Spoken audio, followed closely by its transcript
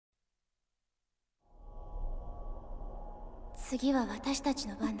次は私たち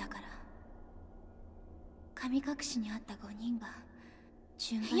の番だから。神隠しにあった5人が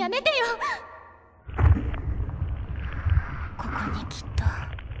順番に。やめてよ。ここにきっと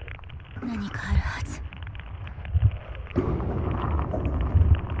何かあるはず。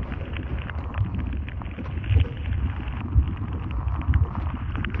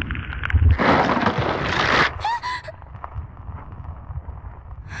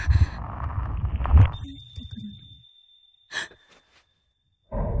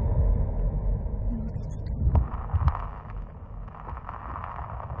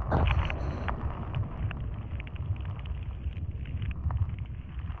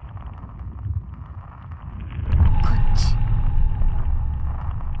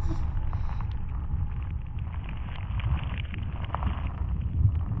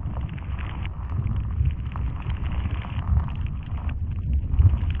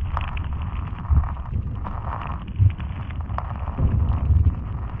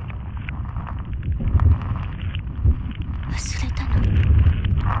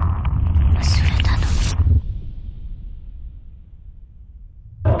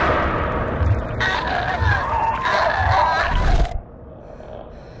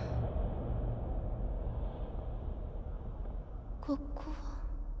ここは。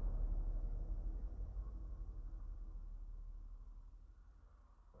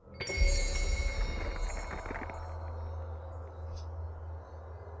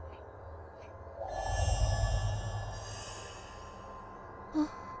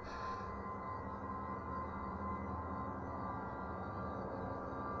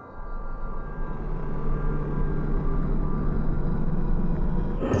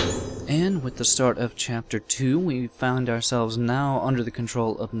And with the start of Chapter 2, we found ourselves now under the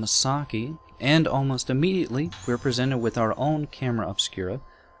control of Masaki, and almost immediately we're presented with our own camera obscura,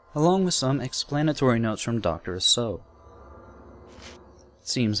 along with some explanatory notes from Dr. Aso. It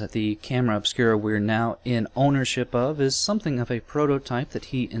seems that the camera obscura we're now in ownership of is something of a prototype that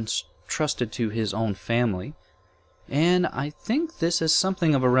he entrusted to his own family, and I think this is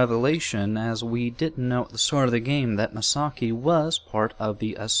something of a revelation, as we didn't know at the start of the game that Masaki was part of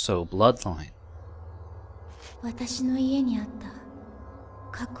the Aso bloodline. 私の家にあった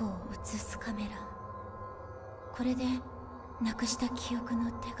過去を映すカメラ。これでなくした記憶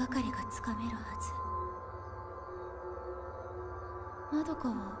の手がかりがつかめるはず。まどか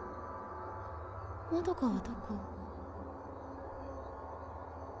はどこ？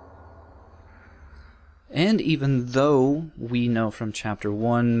 And even though we know from Chapter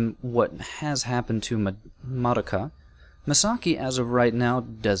 1 what has happened to Madoka, Masaki as of right now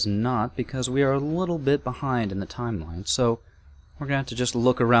does not, because we are a little bit behind in the timeline, so we're going to have to just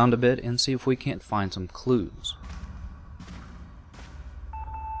look around a bit and see if we can't find some clues.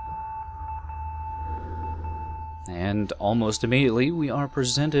 And almost immediately we are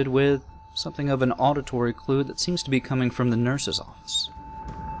presented with something of an auditory clue that seems to be coming from the nurse's office.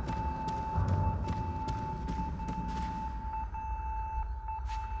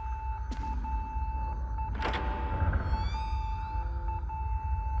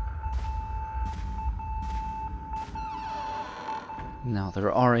 Now,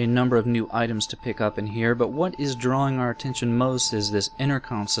 there are a number of new items to pick up in here, but what is drawing our attention most is this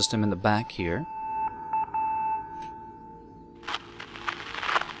intercom system in the back here.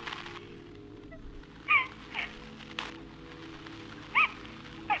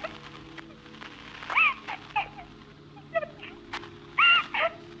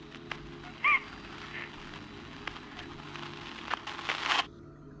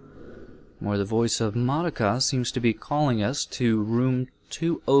 Where the voice of Madoka seems to be calling us to room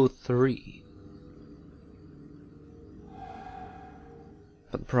 203.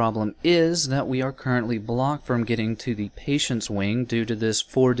 But the problem is that we are currently blocked from getting to the patient's wing due to this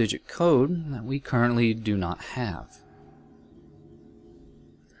 4-digit code that we currently do not have.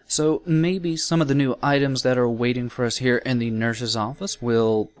 So maybe some of the new items that are waiting for us here in the nurse's office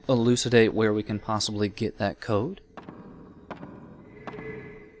will elucidate where we can possibly get that code.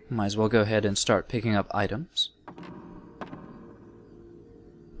 Might as well go ahead and start picking up items.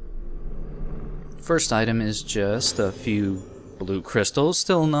 First item is just a few blue crystals,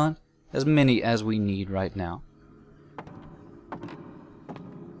 still not as many as we need right now.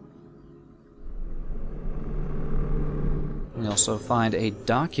 We also find a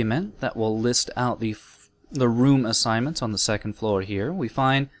document that will list out the room assignments on the second floor here. We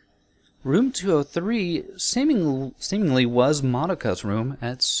find room 203 seemingly was Madoka's room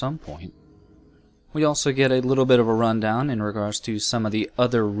at some point. We also get a little bit of a rundown in regards to some of the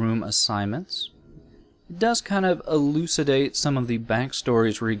other room assignments. It does kind of elucidate some of the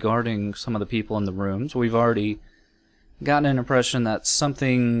backstories regarding some of the people in the rooms. We've already Got an impression that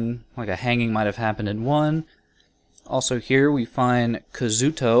something like a hanging might have happened in 1. Also here we find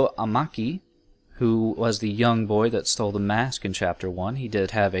Kazuto Amaki, who was the young boy that stole the mask in Chapter 1. He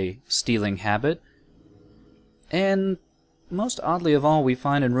did have a stealing habit. And most oddly of all, we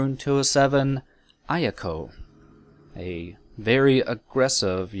find in Rune 207 Ayako, a very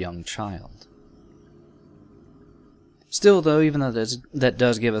aggressive young child. Still though, even though that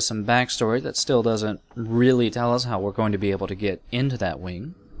does give us some backstory, that still doesn't really tell us how we're going to be able to get into that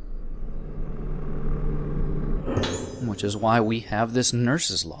wing. Which is why we have this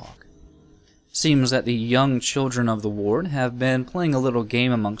nurse's log. Seems that the young children of the ward have been playing a little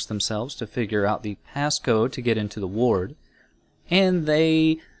game amongst themselves to figure out the passcode to get into the ward, and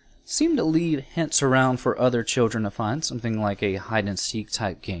they seem to leave hints around for other children to find, something like a hide-and-seek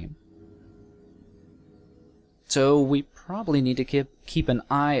type game. So we probably need to keep an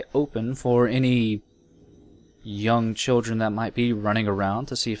eye open for any young children that might be running around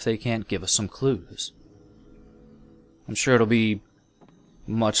to see if they can't give us some clues. I'm sure it'll be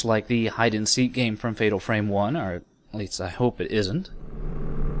much like the hide-and-seek game from Fatal Frame 1, or at least I hope it isn't.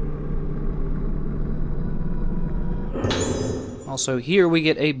 Also here we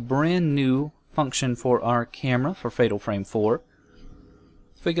get a brand new function for our camera for Fatal Frame 4.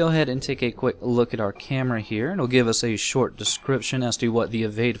 If we go ahead and take a quick look at our camera here, it'll give us a short description as to what the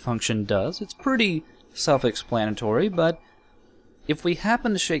evade function does. It's pretty self-explanatory, but if we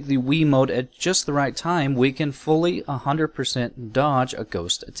happen to shake the Wii mode at just the right time, we can fully 100% dodge a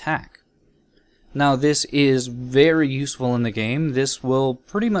ghost attack. Now this is very useful in the game. This will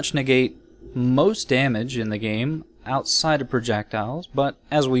pretty much negate most damage in the game outside of projectiles, but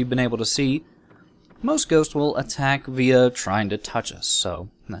as we've been able to see, most ghosts will attack via trying to touch us, so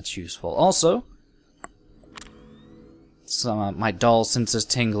that's useful. Also, my doll senses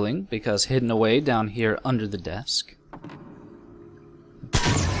tingling because hidden away down here under the desk.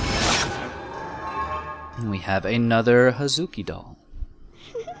 And we have another Hazuki doll.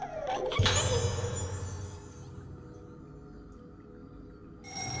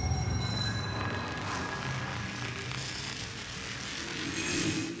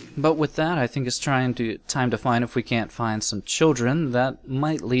 But with that, I think it's time to find if we can't find some children that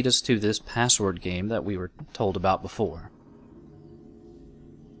might lead us to this password game that we were told about before.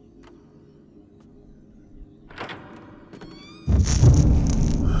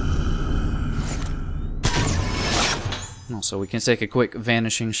 Also, we can take a quick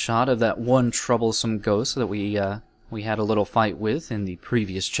vanishing shot of that one troublesome ghost that we had a little fight with in the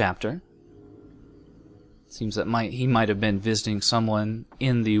previous chapter. Seems that he might have been visiting someone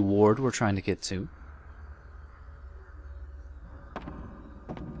in the ward we're trying to get to.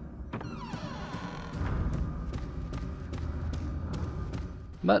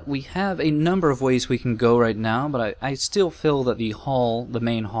 But we have a number of ways we can go right now, but I still feel that the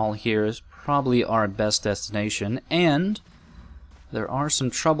main hall here is probably our best destination, and there are some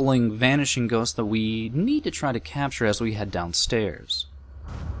troubling vanishing ghosts that we need to try to capture as we head downstairs.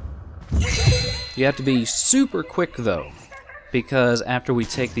 You have to be super quick though, because after we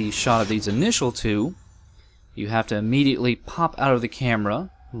take the shot of these initial two, you have to immediately pop out of the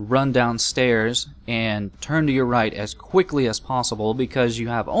camera, run downstairs, and turn to your right as quickly as possible because you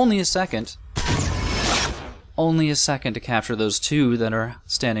have only a second to capture those two that are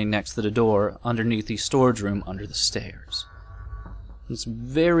standing next to the door underneath the storage room under the stairs. It's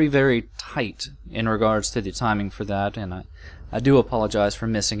very, very tight in regards to the timing for that, and I do apologize for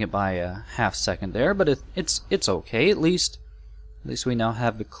missing it by a half second there, but it's okay. At least we now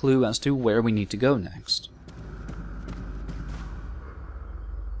have the clue as to where we need to go next.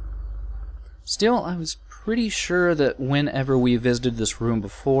 Still, I was pretty sure that whenever we visited this room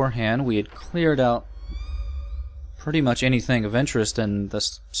beforehand, we had cleared out pretty much anything of interest in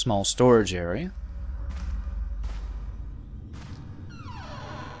this small storage area.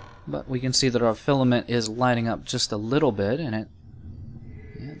 But we can see that our filament is lighting up just a little bit, and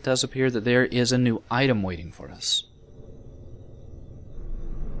it does appear that there is a new item waiting for us.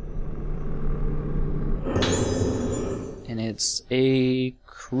 And it's a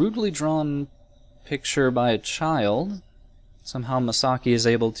crudely drawn picture by a child. Somehow Masaki is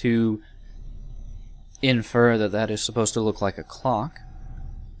able to infer that that is supposed to look like a clock.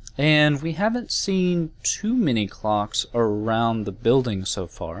 And we haven't seen too many clocks around the building so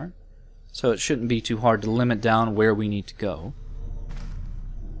far, so it shouldn't be too hard to limit down where we need to go.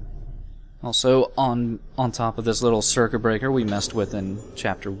 Also, on top of this little circuit breaker we messed with in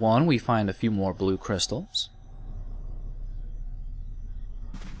Chapter 1, we find a few more blue crystals.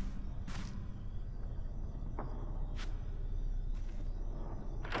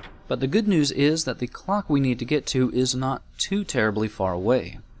 But the good news is that the clock we need to get to is not too terribly far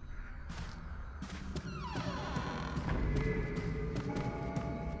away.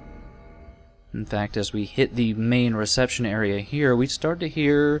 In fact, as we hit the main reception area here, we start to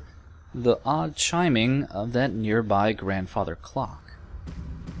hear the odd chiming of that nearby grandfather clock.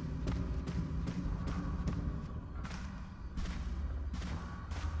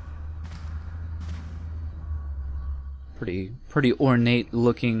 Pretty ornate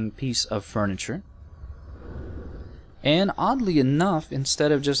looking piece of furniture. And oddly enough,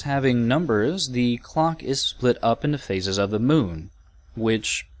 instead of just having numbers, the clock is split up into phases of the moon,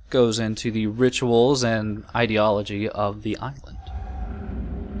 which goes into the rituals and ideology of the island.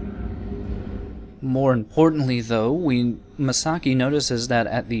 More importantly though, Masaki notices that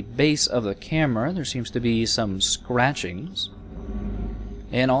at the base of the camera there seems to be some scratchings,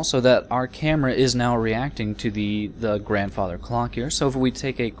 and also that our camera is now reacting to the grandfather clock here. So if we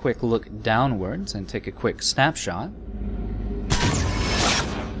take a quick look downwards and take a quick snapshot,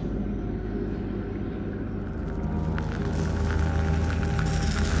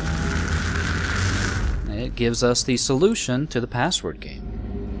 it gives us the solution to the password game.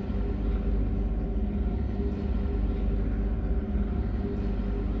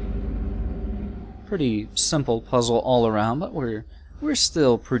 Pretty simple puzzle all around, but we're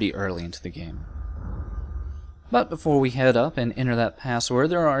still pretty early into the game. But before we head up and enter that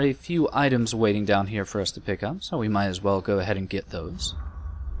password, there are a few items waiting down here for us to pick up, so we might as well go ahead and get those.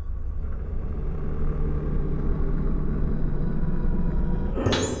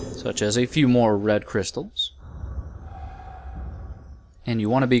 Such as a few more red crystals. And you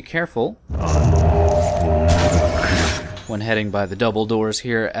want to be careful when heading by the double doors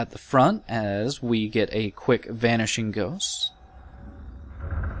here at the front, as we get a quick vanishing ghost.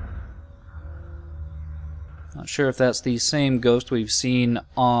 Not sure if that's the same ghost we've seen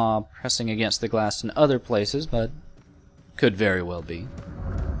pressing against the glass in other places, but could very well be.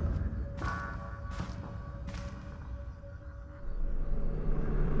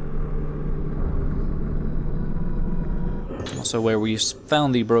 Also, where we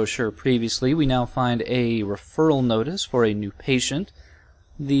found the brochure previously, we now find a referral notice for a new patient,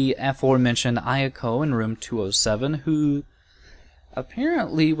 the aforementioned Ayako in room 207, who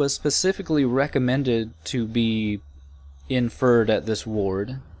apparently was specifically recommended to be inferred at this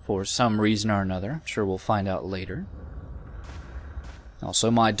ward for some reason or another. I'm sure we'll find out later. Also,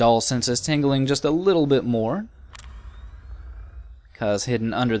 my doll sense is tingling just a little bit more, because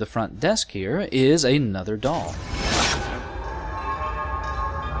hidden under the front desk here is another doll.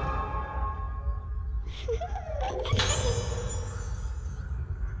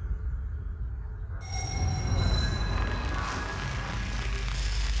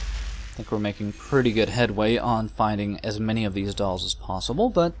 I think we're making pretty good headway on finding as many of these dolls as possible,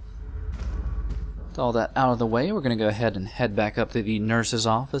 but with all that out of the way, we're going to go ahead and head back up to the nurse's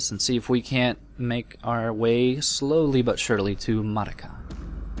office and see if we can't make our way slowly but surely to Marika.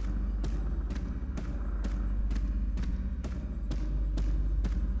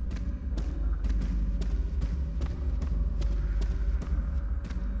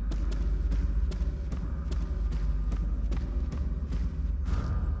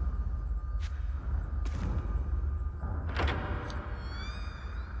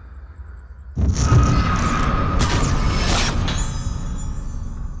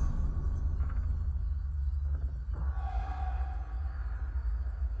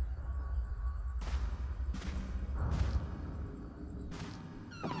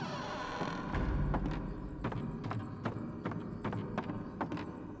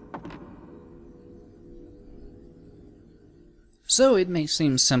 So it may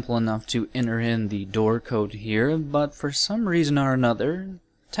seem simple enough to enter in the door code here, but for some reason or another,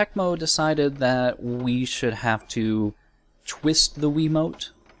 Tecmo decided that we should have to twist the Wiimote,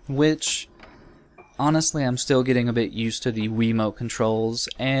 which, honestly, I'm still getting a bit used to the Wiimote controls,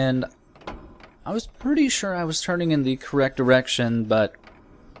 and I was pretty sure I was turning in the correct direction, but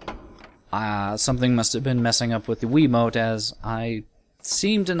something must have been messing up with the Wiimote, as I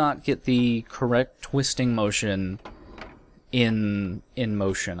seem to not get the correct twisting motion in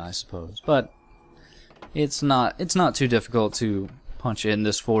motion, I suppose. But it's not too difficult to punch in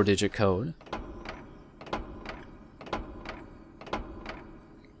this 4-digit code.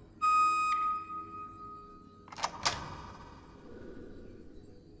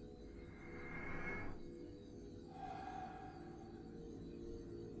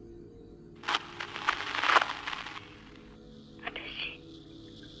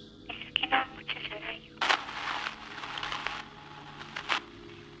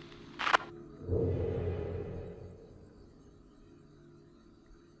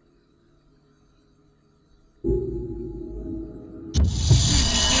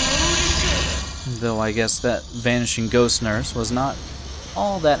 Though I guess that vanishing ghost nurse was not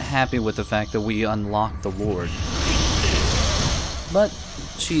all that happy with the fact that we unlocked the ward. But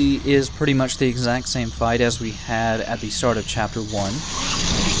she is pretty much the exact same fight as we had at the start of Chapter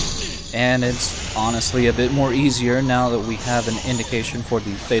 1. And it's honestly a bit more easier now that we have an indication for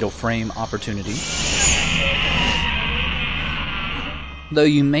the Fatal Frame opportunity. Though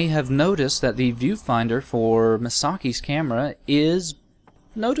you may have noticed that the viewfinder for Misaki's camera is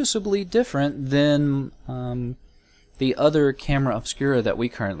noticeably different than the other camera obscura that we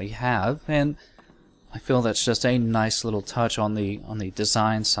currently have, and I feel that's just a nice little touch on the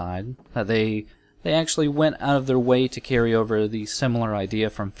design side, that they actually went out of their way to carry over the similar idea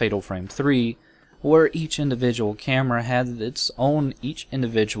from Fatal Frame 3, where each individual camera had its own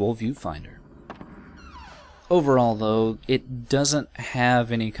individual viewfinder. Overall, though, it doesn't have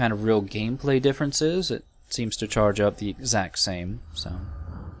any kind of real gameplay differences. It seems to charge up the exact same, so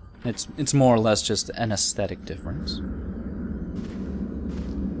it's more or less just an aesthetic difference.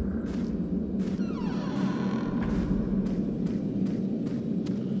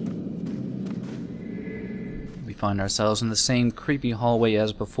 We find ourselves in the same creepy hallway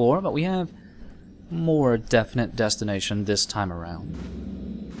as before, but we have more definite destination this time around.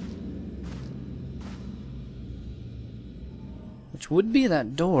 Which would be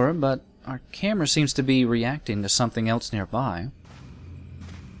that door, but our camera seems to be reacting to something else nearby.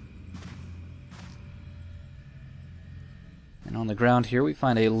 And on the ground here we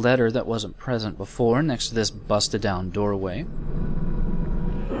find a letter that wasn't present before next to this busted down doorway.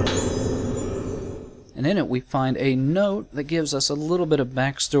 And in it we find a note that gives us a little bit of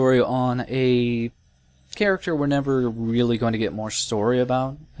backstory on a character we're never really going to get more story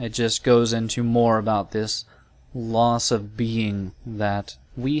about. It just goes into more about this loss of being that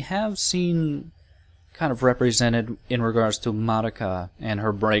we have seen kind of represented in regards to Madoka and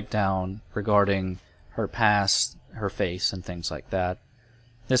her breakdown regarding her past, her face, and things like that.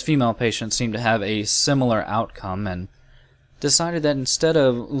 This female patient seemed to have a similar outcome and decided that instead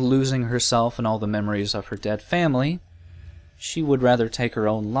of losing herself and all the memories of her dead family, she would rather take her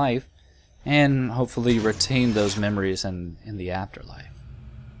own life and hopefully retain those memories in the afterlife.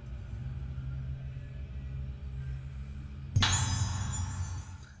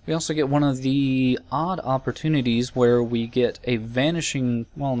 We also get one of the odd opportunities where we get a vanishing,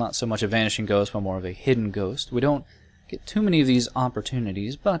 well, not so much a vanishing ghost, but more of a hidden ghost. We don't get too many of these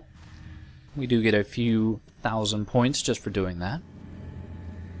opportunities, but we do get a few thousand points just for doing that.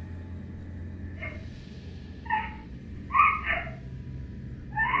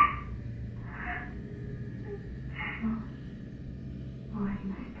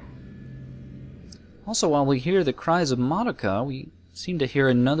 Also, while we hear the cries of Madoka, we seem to hear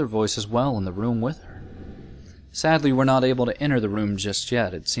another voice as well in the room with her. Sadly, we're not able to enter the room just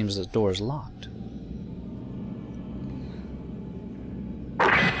yet. It seems the door is locked.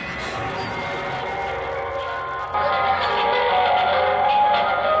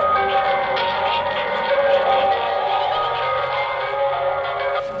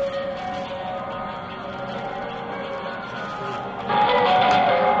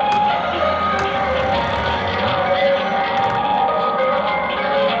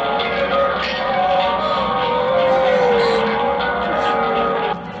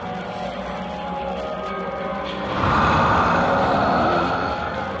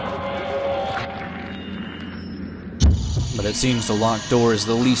 But it seems the locked door is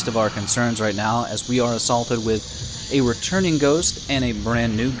the least of our concerns right now, as we are assaulted with a returning ghost and a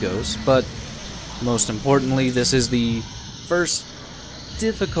brand new ghost. But most importantly, this is the first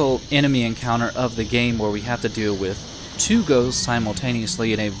difficult enemy encounter of the game where we have to deal with two ghosts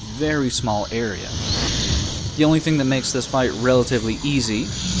simultaneously in a very small area. The only thing that makes this fight relatively easy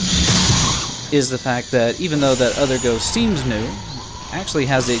is the fact that even though that other ghost seems new, actually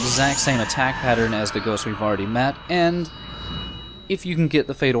has the exact same attack pattern as the ghost we've already met, and if you can get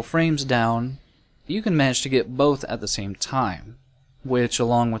the fatal frames down, you can manage to get both at the same time, which,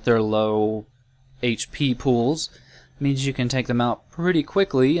 along with their low HP pools, means you can take them out pretty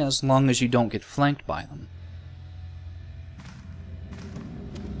quickly as long as you don't get flanked by them.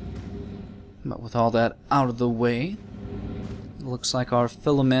 But with all that out of the way, it looks like our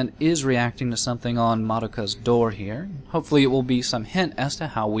filament is reacting to something on Madoka's door here. Hopefully it will be some hint as to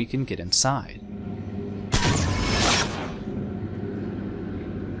how we can get inside.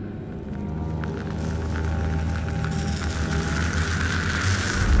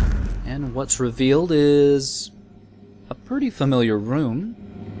 And what's revealed is a pretty familiar room.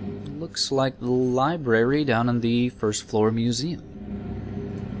 It looks like the library down in the first floor museum.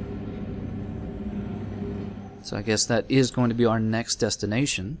 So I guess that is going to be our next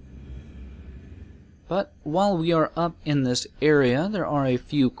destination. But while we are up in this area, there are a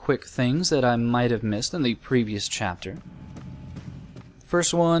few quick things that I might have missed in the previous chapter.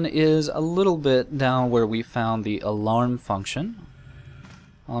 First one is a little bit down where we found the alarm function.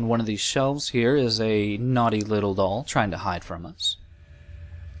 On one of these shelves here is a naughty little doll trying to hide from us.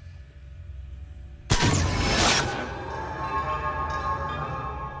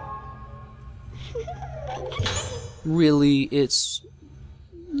 Really, it's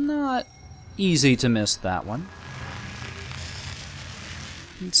not easy to miss that one.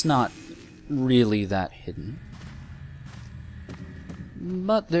 It's not really that hidden.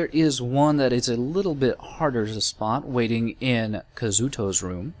 But there is one that is a little bit harder to spot waiting in Kazuto's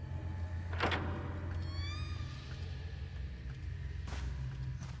room.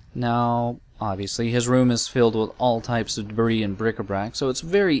 Now, obviously, his room is filled with all types of debris and bric-a-brac, so it's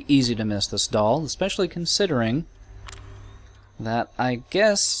very easy to miss this doll, especially considering that I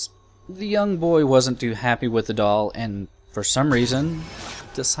guess the young boy wasn't too happy with the doll and, for some reason,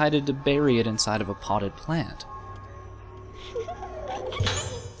 decided to bury it inside of a potted plant.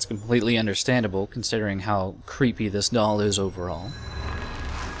 It's completely understandable considering how creepy this doll is overall.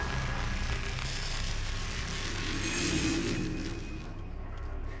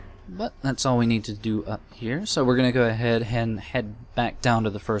 But that's all we need to do up here, so we're going to go ahead and head back down to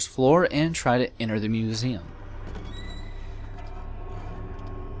the first floor and try to enter the museum.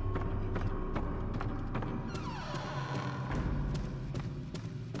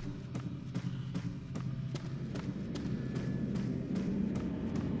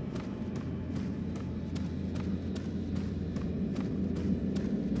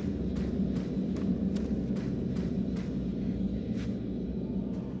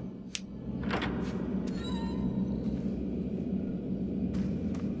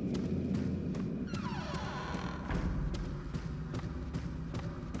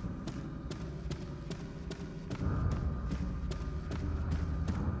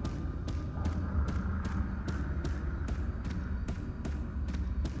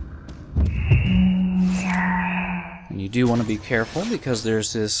 And you do want to be careful because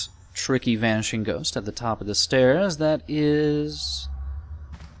there's this tricky vanishing ghost at the top of the stairs that is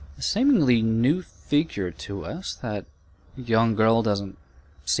a seemingly new figure to us. That young girl doesn't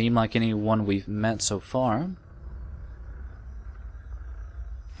seem like anyone we've met so far.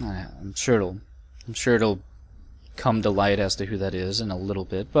 I'm sure it'll come to light as to who that is in a little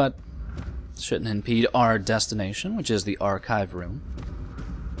bit, but it shouldn't impede our destination, which is the archive room.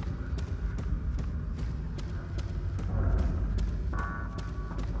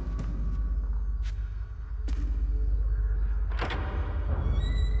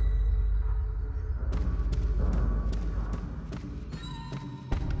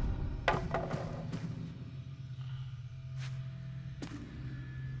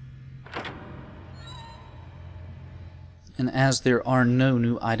 And as there are no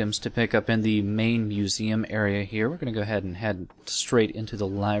new items to pick up in the main museum area here, we're going to go ahead and head straight into the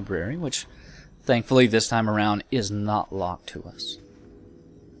library, which thankfully this time around is not locked to us.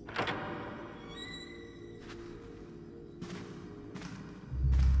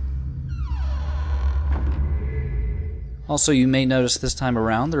 Also, you may notice this time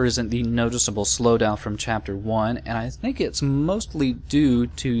around there isn't the noticeable slowdown from Chapter 1, and I think it's mostly due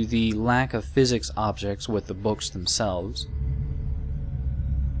to the lack of physics objects with the books themselves.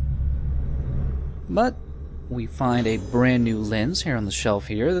 But we find a brand new lens here on the shelf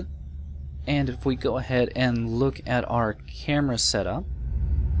here, and if we go ahead and look at our camera setup,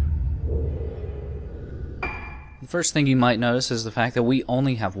 the first thing you might notice is the fact that we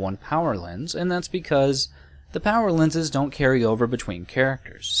only have one power lens, and that's because the power lenses don't carry over between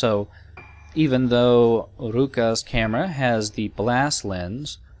characters. So even though Ruka's camera has the blast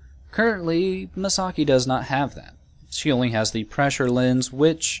lens, currently Misaki does not have that. She only has the pressure lens,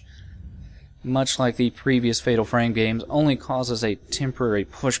 which, much like the previous Fatal Frame games, only causes a temporary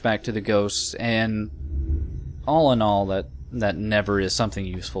pushback to the ghosts, and all in all, that never is something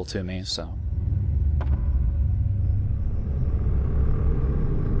useful to me, so.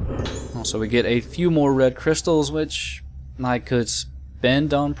 Also, we get a few more red crystals, which I could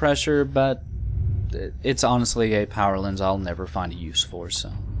spend on pressure, but it's honestly a power lens I'll never find a use for,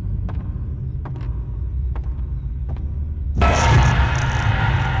 so.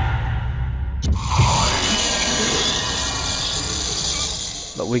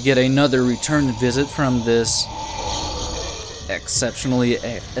 But we get another return visit from this exceptionally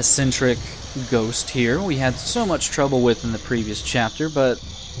eccentric ghost here we had so much trouble with in the previous chapter, but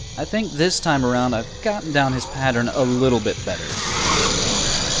I think this time around I've gotten down his pattern a little bit better.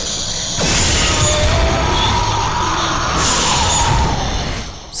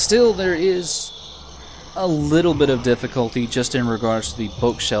 Still, there is a little bit of difficulty just in regards to the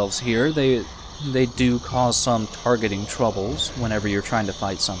bookshelves here. They do cause some targeting troubles whenever you're trying to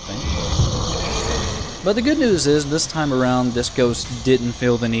fight something. But the good news is, this time around, this ghost didn't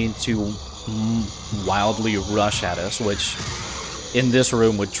feel the need to wildly rush at us, which in this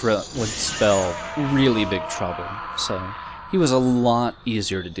room would spell really big trouble. So he was a lot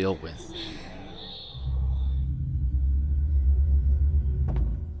easier to deal with.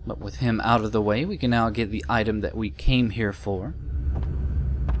 But with him out of the way, we can now get the item that we came here for.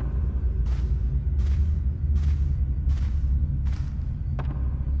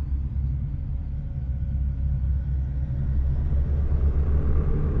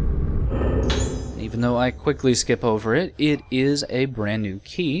 Even though I quickly skip over it, it is a brand new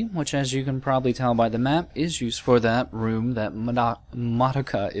key, which, as you can probably tell by the map, is used for that room that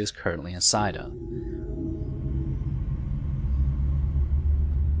Madoka is currently inside of.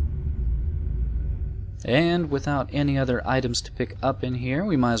 And without any other items to pick up in here,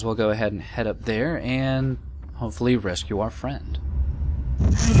 we might as well go ahead and head up there and hopefully rescue our friend.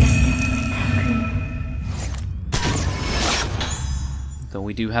 Though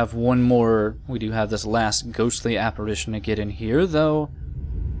we do have one more, we do have this last ghostly apparition to get in here, though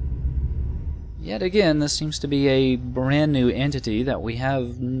yet again this seems to be a brand new entity that we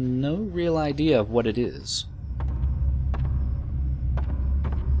have no real idea of what it is.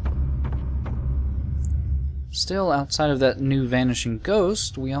 Still, outside of that new vanishing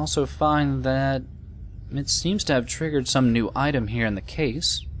ghost, we also find that it seems to have triggered some new item here in the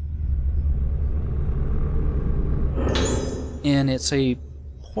case. And it's a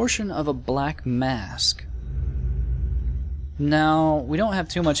portion of a black mask. Now, we don't have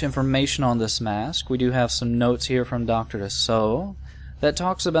too much information on this mask. We do have some notes here from Dr. Dassault that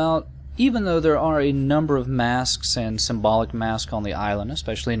talks about, even though there are a number of masks and symbolic masks on the island,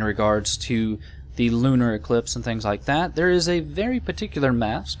 especially in regards to the lunar eclipse and things like that, there is a very particular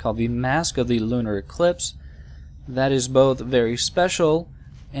mask called the Mask of the Lunar Eclipse that is both very special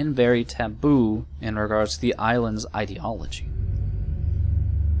and very taboo in regards to the island's ideology.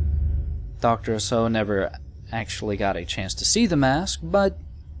 Dr. Dassault never actually got a chance to see the mask, but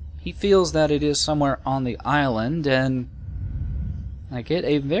he feels that it is somewhere on the island, and I get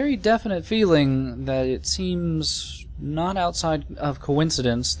a very definite feeling that it seems not outside of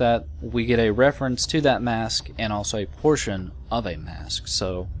coincidence that we get a reference to that mask and also a portion of a mask.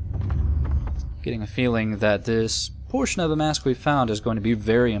 So, getting a feeling that this portion of the mask we found is going to be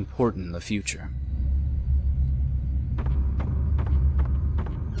very important in the future.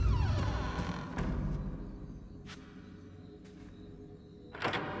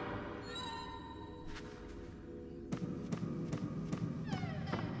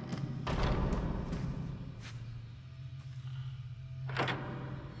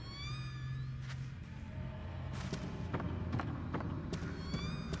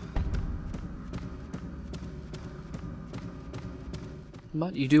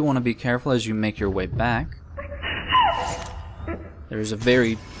 But you do want to be careful as you make your way back. There's a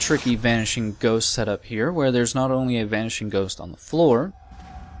very tricky vanishing ghost setup here, where there's not only a vanishing ghost on the floor,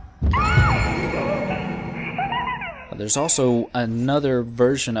 but there's also another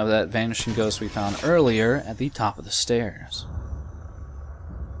version of that vanishing ghost we found earlier at the top of the stairs.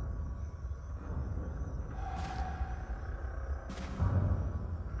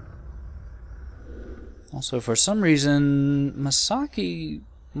 Also, for some reason, Masaki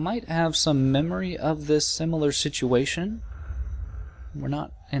might have some memory of this similar situation. We're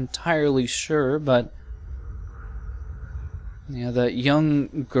not entirely sure, but yeah, that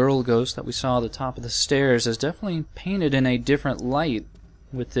young girl ghost that we saw at the top of the stairs is definitely painted in a different light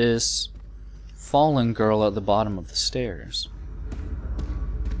with this fallen girl at the bottom of the stairs.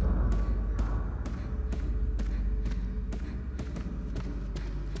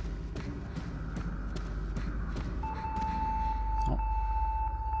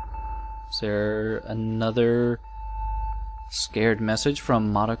 Is there another scared message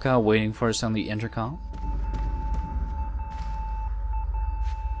from Madoka waiting for us on the intercom?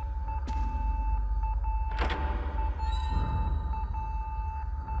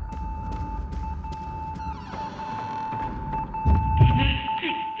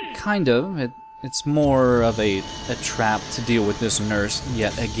 Kind of. It's more of a trap to deal with this nurse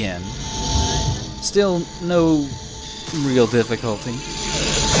yet again. Still, no real difficulty.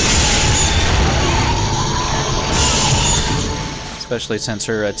 Especially since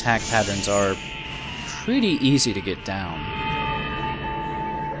her attack patterns are pretty easy to get down.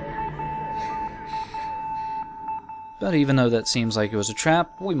 But even though that seems like it was a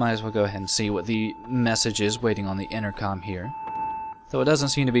trap, we might as well go ahead and see what the message is waiting on the intercom here. Though it doesn't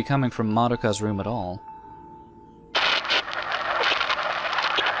seem to be coming from Madoka's room at all.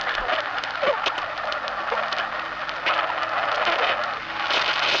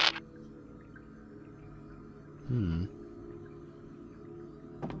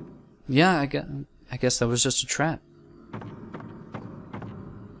 Yeah, I guess that was just a trap.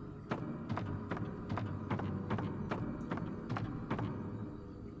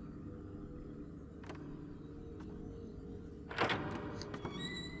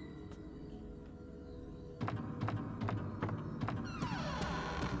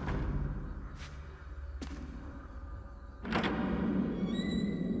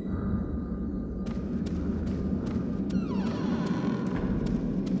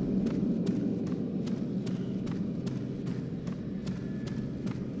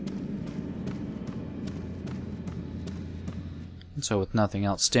 So with nothing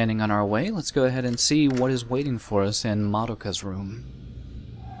else standing on our way, let's go ahead and see what is waiting for us in Madoka's room.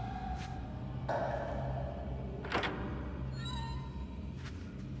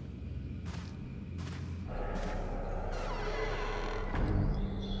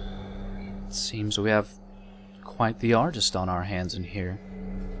 It seems we have quite the artist on our hands in here.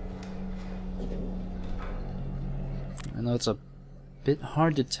 I know it's a bit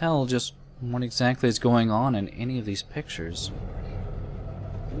hard to tell just what exactly is going on in any of these pictures.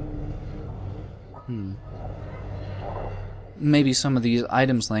 Maybe some of these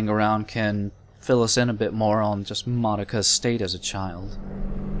items laying around can fill us in a bit more on just Madoka's state as a child.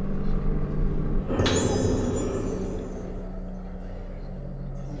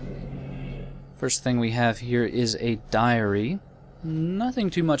 First thing we have here is a diary. Nothing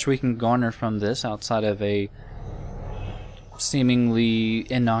too much we can garner from this outside of a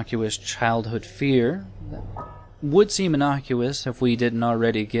seemingly innocuous childhood fear. That would seem innocuous if we didn't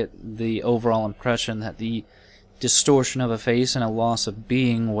already get the overall impression that the distortion of a face and a loss of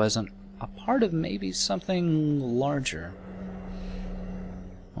being wasn't a part of maybe something larger.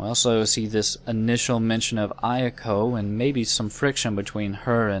 We also see this initial mention of Ayako and maybe some friction between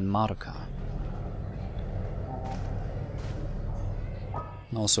her and Madoka.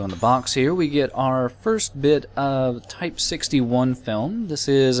 Also in the box here we get our first bit of Type 61 film. This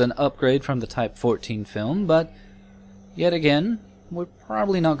is an upgrade from the Type 14 film, but yet again, we're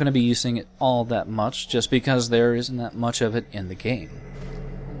probably not going to be using it all that much just because there isn't that much of it in the game.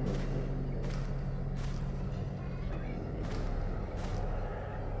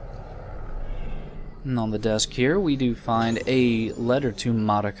 And on the desk here we do find a letter to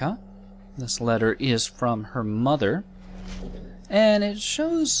Madoka. This letter is from her mother, and it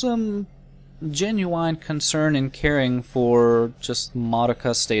shows some genuine concern and caring for just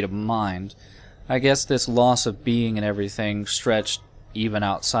Madoka's state of mind. I guess this loss of being and everything stretched even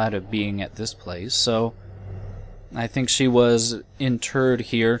outside of being at this place, so I think she was interred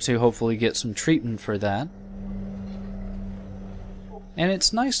here to hopefully get some treatment for that. And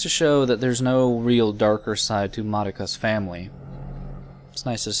it's nice to show that there's no real darker side to Madoka's family. It's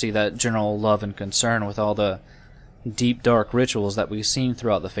nice to see that general love and concern with all the deep dark rituals that we've seen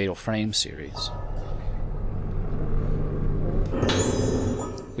throughout the Fatal Frame series.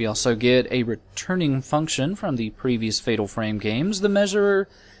 We also get a returning function from the previous Fatal Frame games. The measurer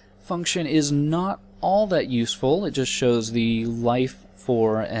function is not all that useful. It just shows the life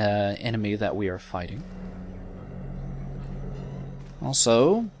for an enemy that we are fighting.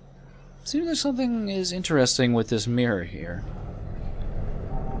 Also, it seems like something is interesting with this mirror here.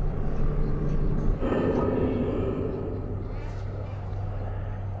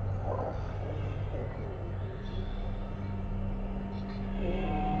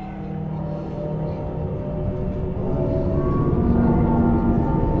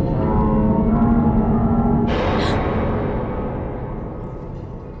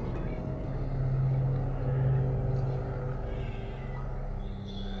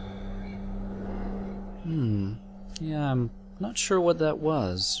 Yeah, I'm not sure what that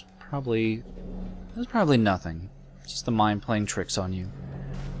was. It was probably nothing. Just the mind playing tricks on you.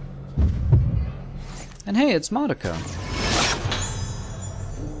 And hey, it's Madoka.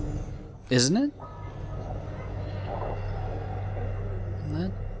 Isn't it?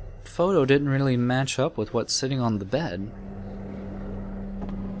 That photo didn't really match up with what's sitting on the bed.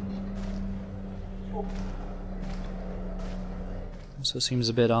 Also seems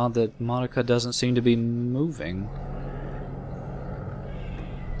a bit odd that Madoka doesn't seem to be moving.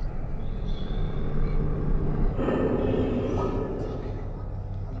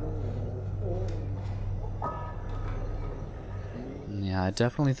 Yeah, I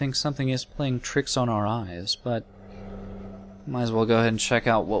definitely think something is playing tricks on our eyes, but might as well go ahead and check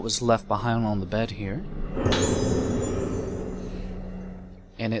out what was left behind on the bed here.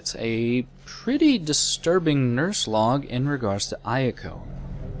 And it's a pretty disturbing nurse log in regards to Ayako.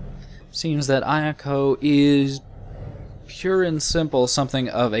 Seems that Ayako is pure and simple something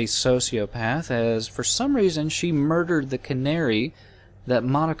of a sociopath, as for some reason she murdered the canary that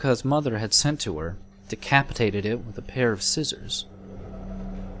Marika's mother had sent to her, decapitated it with a pair of scissors.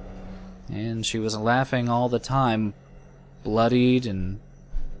 And she was laughing all the time, bloodied and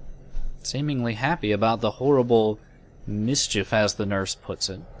seemingly happy about the horrible mischief, as the nurse puts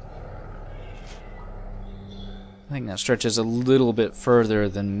it. I think that stretches a little bit further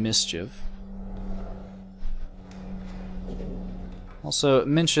than mischief. Also,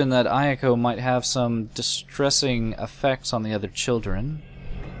 mention that Ayako might have some distressing effects on the other children,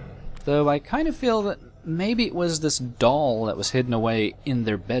 though I kind of feel that maybe it was this doll that was hidden away in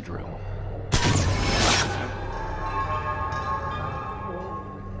their bedroom.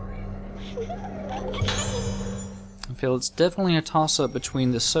 I feel it's definitely a toss-up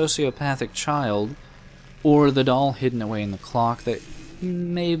between the sociopathic child or the doll hidden away in the clock that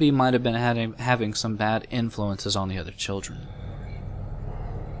maybe might have been having some bad influences on the other children.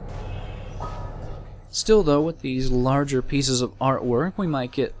 Still though, with these larger pieces of artwork, we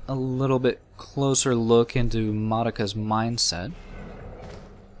might get a little bit closer look into Marika's mindset.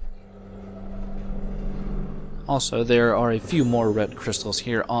 Also, there are a few more red crystals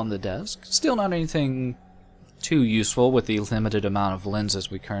here on the desk. Still not anything too useful with the limited amount of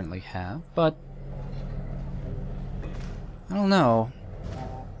lenses we currently have, but I don't know.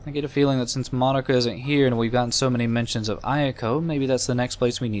 I get a feeling that since Marika isn't here and we've gotten so many mentions of Ayako, maybe that's the next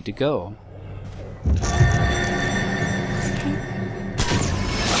place we need to go.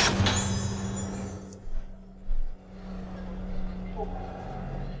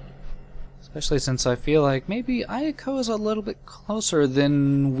 Especially since I feel like maybe Ayako is a little bit closer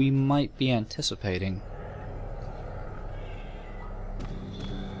than we might be anticipating.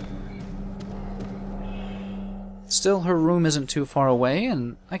 Still, her room isn't too far away,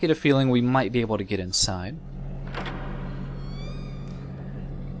 and I get a feeling we might be able to get inside.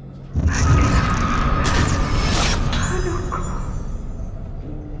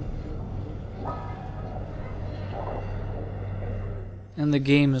 And the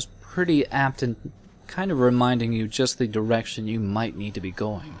game is pretty apt in kind of reminding you just the direction you might need to be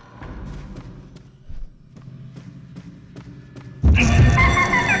going.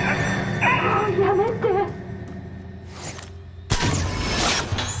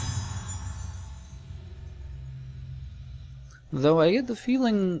 Though I get the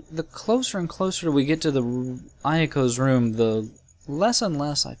feeling the closer and closer we get to the Ayako's room, the less and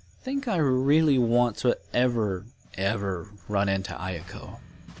less I think I really want to ever run into Ayako.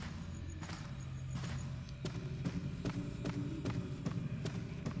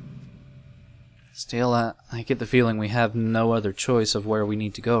 Still, I get the feeling we have no other choice of where we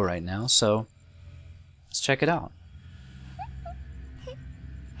need to go right now, so let's check it out.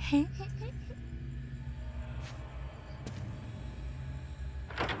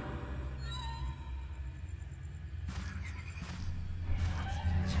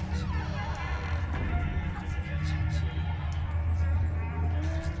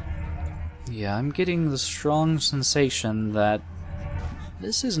 Yeah, I'm getting the strong sensation that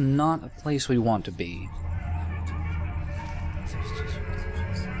this is not a place we want to be.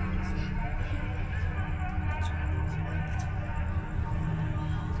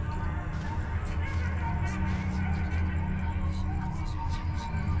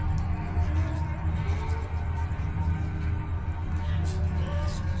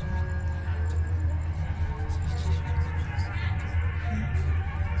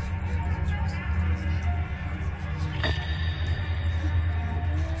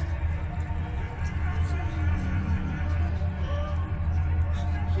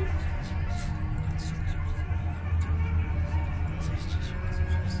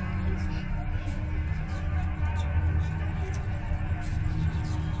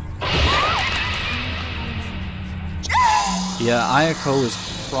 Yeah, Ayako is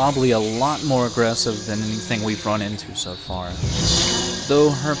probably a lot more aggressive than anything we've run into so far. Though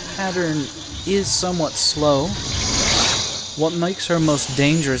her pattern is somewhat slow, what makes her most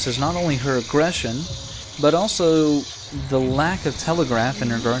dangerous is not only her aggression, but also the lack of telegraph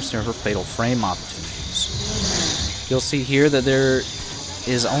in regards to her fatal frame opportunities. You'll see here that there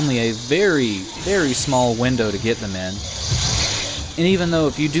is only a very small window to get them in. And even though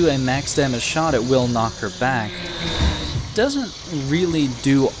if you do a max damage shot, it will knock her back, doesn't really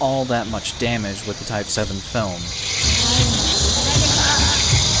do all that much damage with the Type 7 film.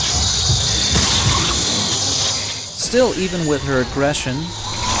 Still, even with her aggression,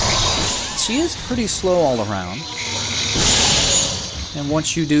 she is pretty slow all around. And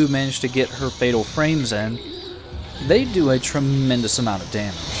once you do manage to get her fatal frames in, they do a tremendous amount of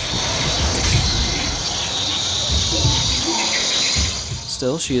damage.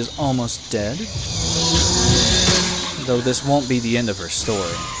 Still, she is almost dead. though this won't be the end of her story.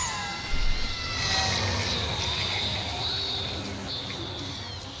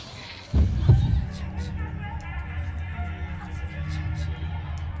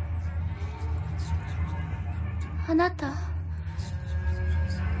 Anata,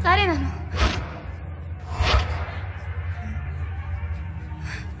 誰なの?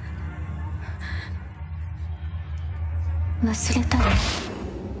 忘れたの?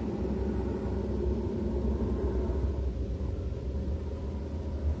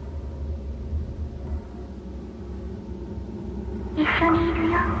 一緒にい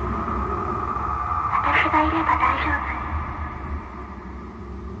るよ。私がいれば大丈夫。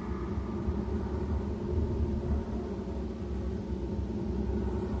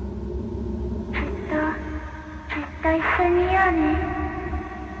ずっと一緒にいようね。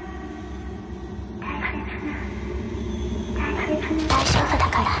大丈夫だ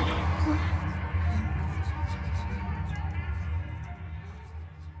から。